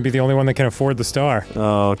Kong's gonna be the only one that can afford the star.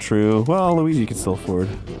 Oh, true. Well, Luigi can still afford.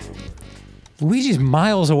 Luigi's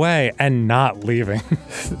miles away and not leaving.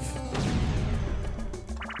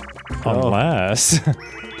 Unless...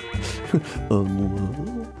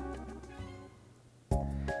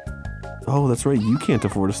 Oh, that's right. You can't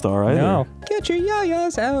afford a star either. No. Get your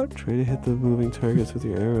yayas out. Try to hit the moving targets with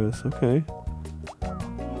your arrows. Okay.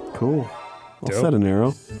 Cool. I'll Dope. set an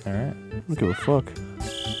arrow. Alright. I don't give a fuck.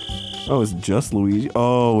 Oh, it's just Luigi?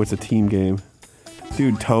 Oh, it's a team game.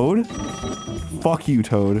 Dude, Toad? Fuck you,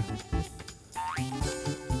 Toad.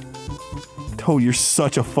 Toad, you're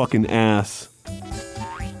such a fucking ass.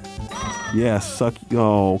 Yeah, suck.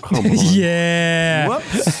 Oh, come on. Yeah!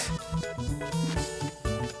 Whoops.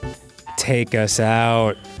 Take us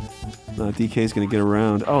out. DK's gonna get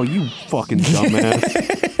around. Oh, you fucking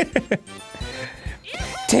dumbass.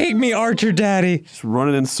 Take me, Archer Daddy! Just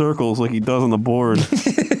running in circles like he does on the board.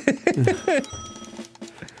 That's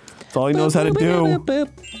all he knows how to do.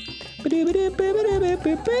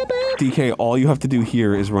 DK, all you have to do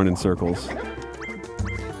here is run in circles.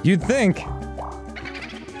 You'd think.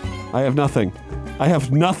 I have nothing. I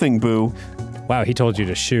have nothing, Boo. Wow, he told you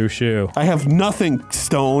to shoo. I have nothing,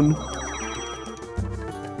 Stone.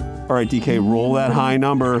 Alright, DK, roll that high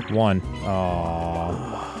number. 1.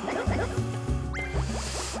 Aww.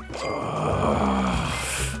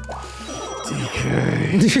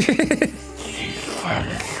 DK.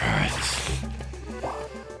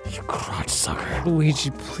 You crotch sucker. Luigi,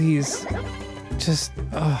 please. Just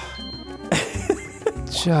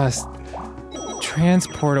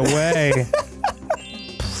transport away.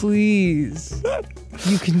 Please.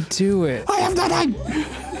 You can do it. I have nothing!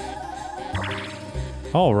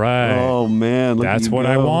 All right. Oh man, look That's at you what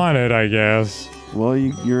I go. wanted, I guess. Well,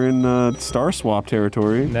 you're in Star Swap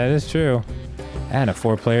territory. That is true. And a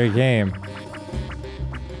 4-player game.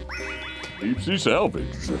 Deep sea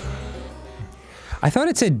salvage. I thought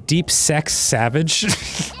it said Deep Sex Savage.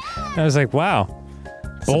 I was like, wow.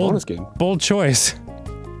 It's a bonus game. Bold choice.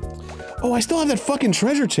 Oh, I still have that fucking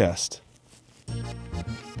treasure chest.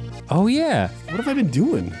 Oh yeah. What have I been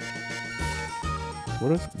doing?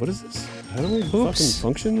 What is this? How do I fucking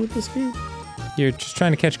function with this game? You're just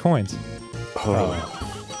trying to catch coins. Oh,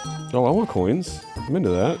 I want coins. I'm into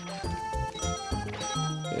that.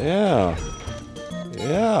 Yeah.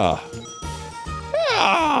 Yeah.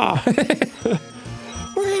 Yeah!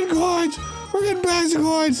 We're getting coins! We're We're getting bags of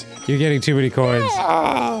coins. You're getting too many coins.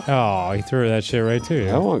 Ah. Oh, he threw that shit right to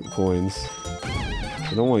I you. want coins.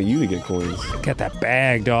 I don't want you to get coins. Get that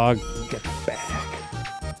bag, dog. Get the bag.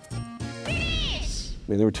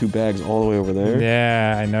 Man, there were 2 bags all the way over there.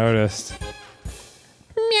 Yeah, I noticed.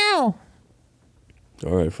 Meow.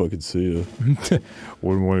 All right, fucking see ya.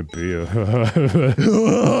 Wouldn't want to be a.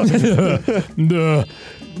 Duh.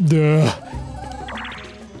 Duh.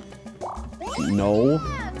 No.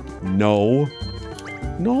 No.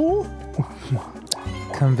 No.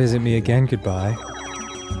 Come visit me again. Goodbye.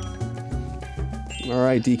 All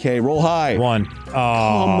right, DK, roll high. 1.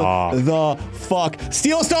 Oh, The fuck.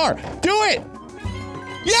 Steal a star. Do it.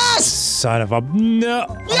 Yes. son of a no.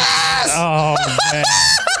 Yes. Oh man.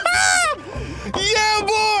 Yeah,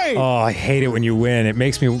 boy. Oh, I hate it when you win. It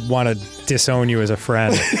makes me want to disown you as a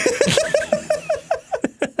friend.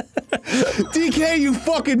 DK, you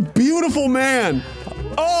fucking beautiful man.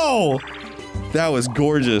 Oh, that was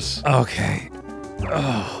gorgeous. Okay.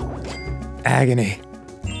 Oh, agony.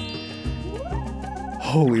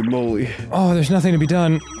 Holy moly. Oh, there's nothing to be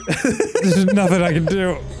done. There's nothing I can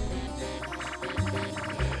do.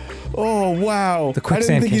 Oh, wow. The I quicksand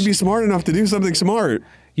didn't think can you'd be smart enough to do something smart.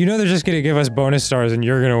 You know they're just gonna give us bonus stars and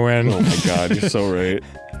you're gonna win. Oh my god, you're so right.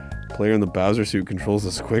 Player in the Bowser suit controls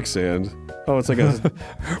this quicksand. Oh, it's like a...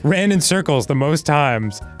 Ran in circles the most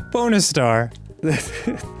times. Bonus star. it's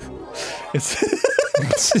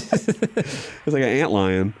like an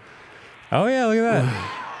antlion. Oh yeah, look at that.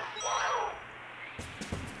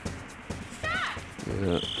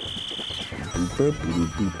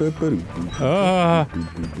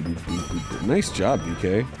 Nice job,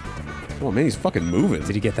 DK. Oh man, he's fucking moving.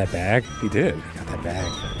 Did he get that bag? He did. Got that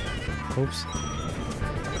bag. Oops.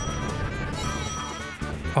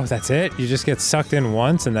 Oh, that's it? You just get sucked in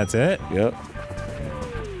once and that's it? Yep.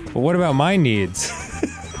 But what about my needs?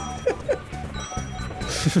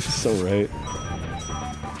 So right.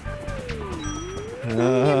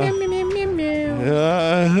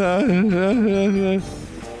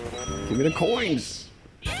 Give me the coins.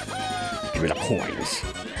 Give me the coins.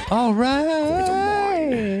 All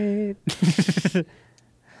right. Coins are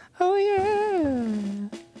Oh yeah.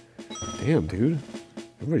 Damn, dude.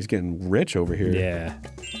 Everybody's getting rich over here. Yeah.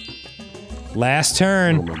 Last Oh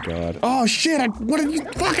turn. my god. Oh shit! What did you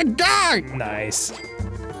fucking die? Nice. You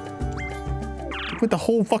went the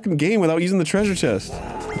whole fucking game without using the treasure chest.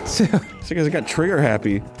 It's because I got trigger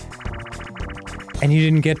happy. And you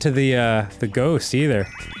didn't get to the ghost either.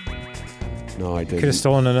 No, I Could have didn't.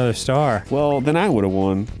 stolen another star. Well, then I would have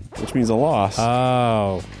won, which means a loss.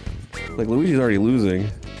 Oh, Like Luigi's already losing.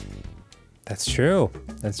 that's true.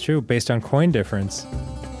 That's true, based on coin difference.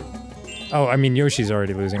 Oh, I mean, Yoshi's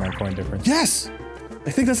already losing on coin difference. Yes!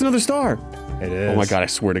 I think that's another star. It is. Oh my god, I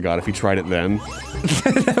swear to god, if he tried it then.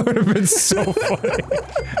 That would have been so funny.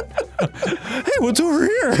 Hey, what's over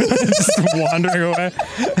here? Just wandering away.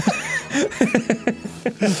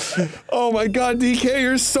 Oh my god, DK,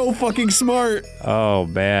 you're so fucking smart. Oh,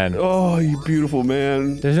 man. Oh, you beautiful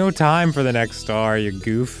man. There's no time for the next star, you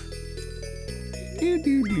goof.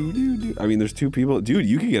 I mean, there's 2 people. Dude,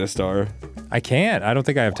 you could get a star. I can't. I don't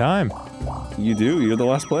think I have time. You do. You're the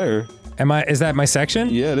last player. Is that my section?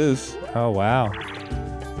 Yeah, it is. Oh, wow.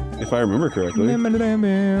 If I remember correctly.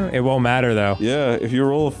 It won't matter, though. Yeah, if you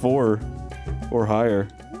roll a 4 or higher.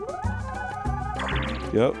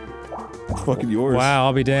 Yep. It's fucking yours. Wow,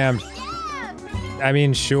 I'll be damned. I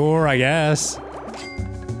mean, sure, I guess.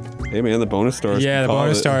 Hey man, the bonus stars. Yeah, the call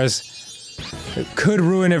bonus it. stars could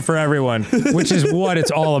ruin it for everyone, which is what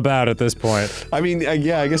it's all about at this point. I mean,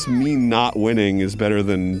 yeah, I guess me not winning is better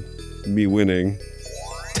than me winning.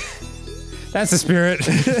 That's the spirit.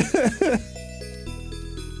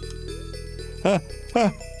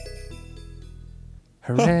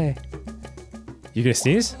 Hooray. You gonna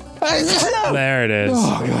sneeze? There it is.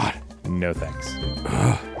 Oh god. No thanks.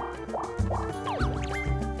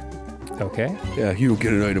 Okay. Yeah, you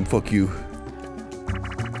get an item, fuck you.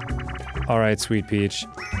 Alright, Sweet Peach.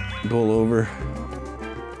 Bowl over.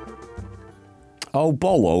 Oh,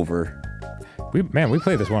 bowl over. We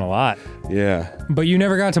played this one a lot. Yeah. But you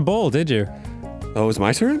never got to bowl, did you? Oh, it's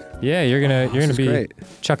my turn? Yeah, you're gonna is be great.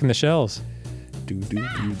 chucking the shells.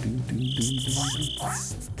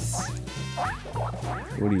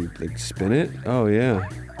 What do you, like, spin it? Oh, yeah.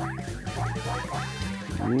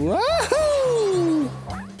 Woohoo!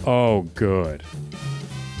 Oh, good.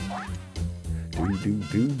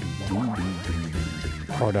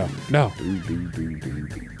 Oh no. No.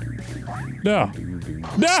 No.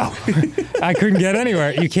 No! I couldn't get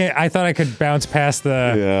anywhere. You can't. I thought I could bounce past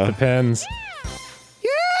the pins.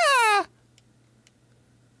 Yeah!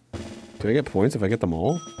 Do I get points if I get them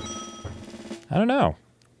all? I don't know.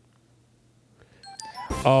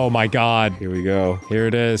 Oh my god. Here we go. Here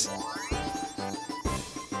it is.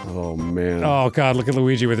 Oh man. Oh god, look at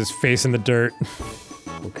Luigi with his face in the dirt.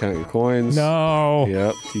 What kind of coins? No.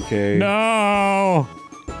 Yep, TK. No.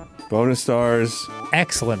 Bonus stars.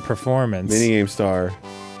 Excellent performance. Minigame star.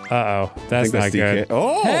 Uh-oh. That's not good.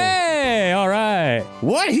 Oh! Hey! Alright.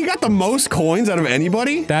 What? He got the most coins out of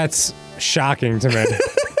anybody? That's shocking to me.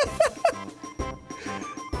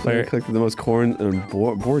 I clicked the most coins in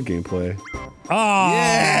board gameplay. Oh!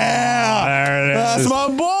 Yeah! There it That's is. my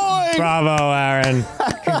boy! Bravo, Aaron.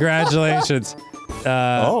 Congratulations.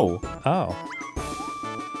 Oh.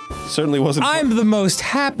 Certainly wasn't. I'm the most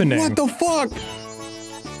happening. What the fuck?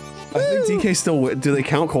 I think DK still do they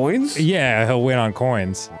count coins? Yeah, he'll win on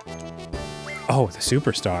coins. Oh, the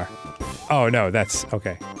superstar. Oh no, that's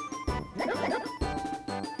okay.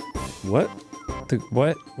 What?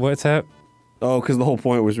 What's that? Oh, because the whole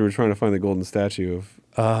point was we were trying to find the golden statue of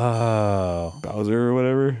Bowser or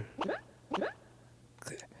whatever.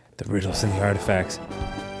 The riddles and the artifacts.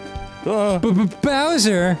 Ah.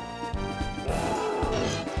 Bowser!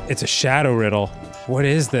 It's a shadow riddle. What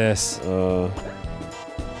is this?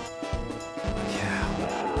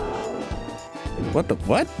 What the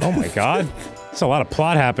what? Oh my god. There's a lot of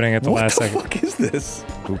plot happening at the last second. What the fuck is this?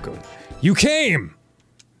 You came!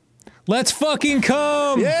 Let's fucking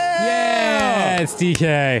come! Yeah! Yeah! It's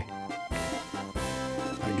DK.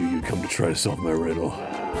 I knew you'd come to try to solve my riddle.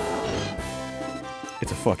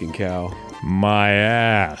 It's a fucking cow. My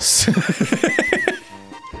ass.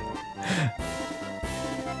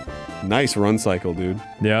 Nice run cycle, dude.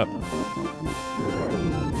 Yep.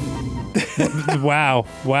 Wow.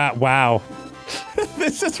 Wow. Wow.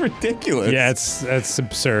 This is ridiculous. Yeah, it's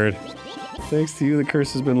absurd. Thanks to you, the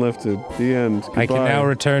curse has been lifted. The end. Goodbye. I can now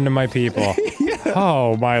return to my people. Yeah.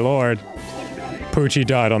 Oh, my lord. Poochie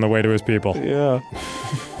died on the way to his people. Yeah.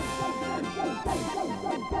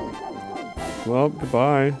 Well,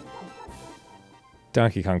 goodbye.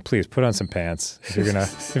 Donkey Kong, please put on some pants if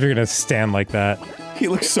you're gonna stand like that. He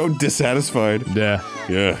looks so dissatisfied. Yeah.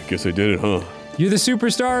 Yeah, guess I did it, huh? You're the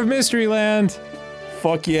superstar of Mysteryland.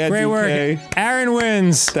 Fuck yeah, Great DK. work. Aaron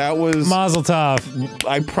wins. That was Mazel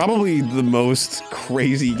tov. probably the most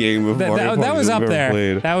crazy game of Mario Party That was I've up ever there.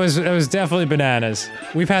 played. That was definitely bananas.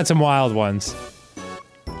 We've had some wild ones.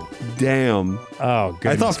 Damn. Oh,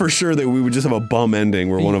 goodness. I thought for sure that we would just have a bum ending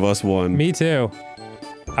where one of us won. Me too.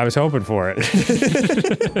 I was hoping for it.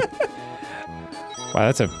 Wow,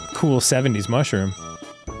 that's a cool 70s mushroom.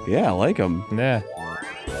 Yeah, I like them. Yeah.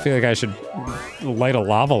 I feel like I should light a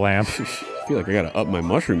lava lamp. I feel like I gotta up my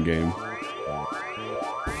mushroom game.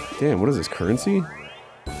 Damn, what is this, currency?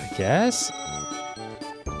 I guess?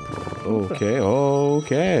 Okay,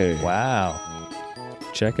 okay. Wow.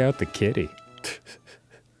 Check out the kitty.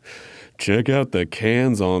 Check out the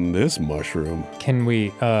cans on this mushroom. Can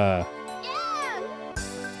we,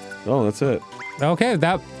 Oh, that's it. Okay,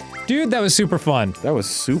 dude, that was super fun. That was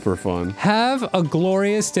super fun. Have a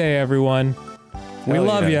glorious day, everyone. We Hell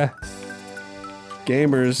love yeah. you.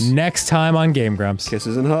 Gamers. Next time on Game Grumps.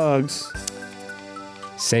 Kisses and hugs.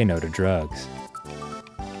 Say no to drugs.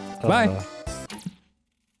 Bye.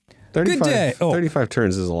 35, Good day. Oh. 35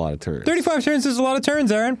 turns is a lot of turns. 35 turns is a lot of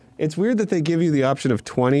turns, Aaron. It's weird that they give you the option of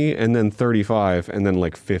 20 and then 35 and then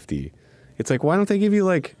like 50. It's like, why don't they give you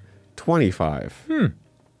like 25?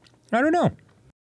 I don't know.